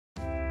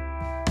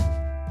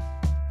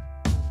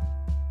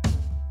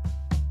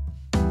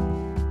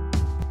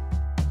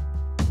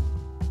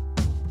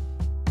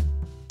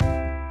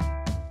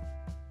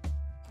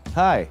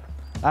Hi,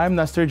 I'm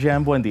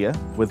Nestor-Jan Buendia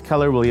with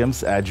Keller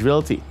Williams Edge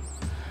Realty,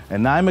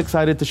 and I'm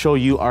excited to show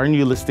you our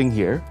new listing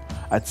here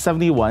at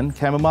 71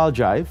 Chamomile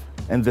Drive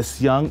in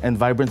this young and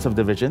vibrant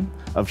subdivision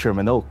of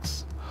Sherman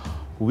Oaks.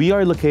 We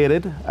are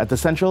located at the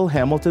central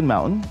Hamilton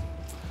Mountain,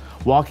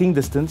 walking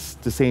distance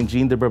to St.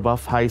 Jean de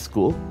Brebeuf High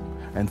School,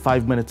 and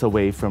 5 minutes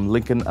away from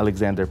Lincoln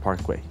Alexander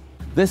Parkway.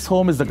 This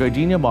home is the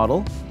Gardenia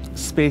model,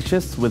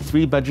 spacious with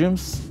 3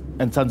 bedrooms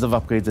and tons of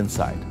upgrades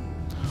inside.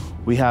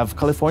 We have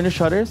California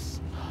shutters,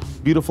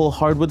 beautiful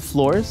hardwood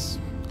floors,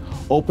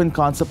 open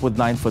concept with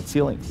 9-foot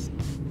ceilings.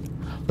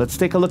 Let's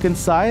take a look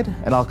inside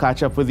and I'll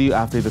catch up with you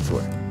after the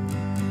tour.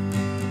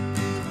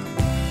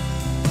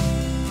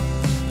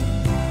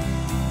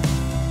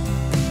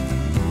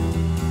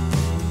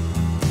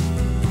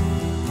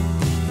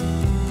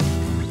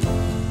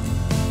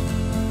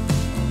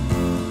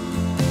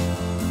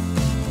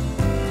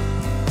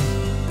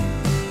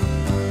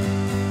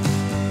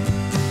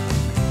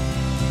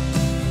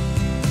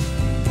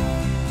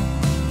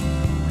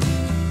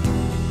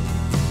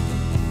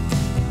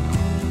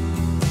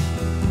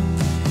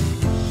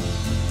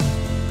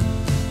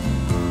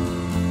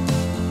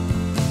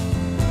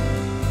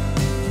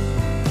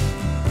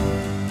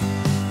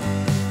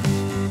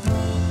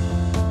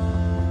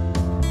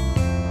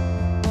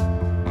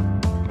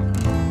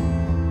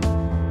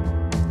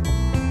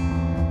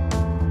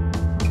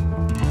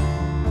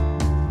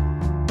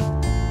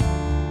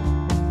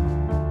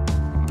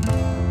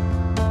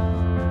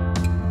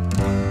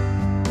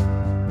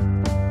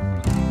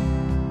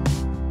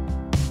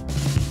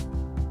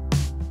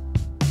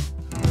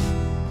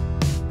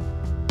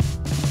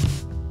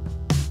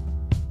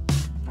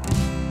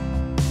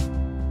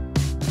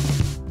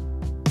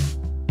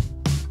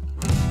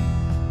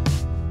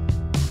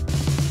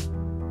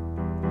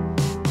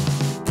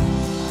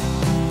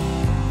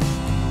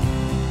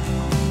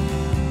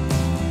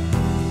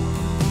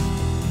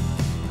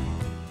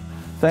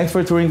 Thanks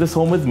for touring this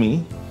home with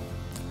me.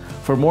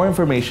 For more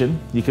information,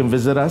 you can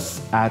visit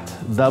us at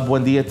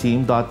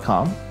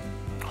thebuendiateam.com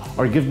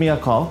or give me a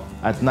call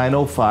at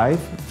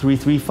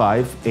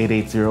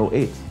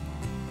 905-335-8808.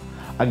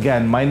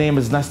 Again, my name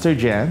is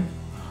Nestor-Jan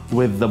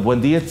with the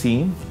Buendia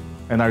team,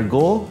 and our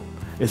goal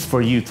is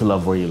for you to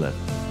love where you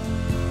live.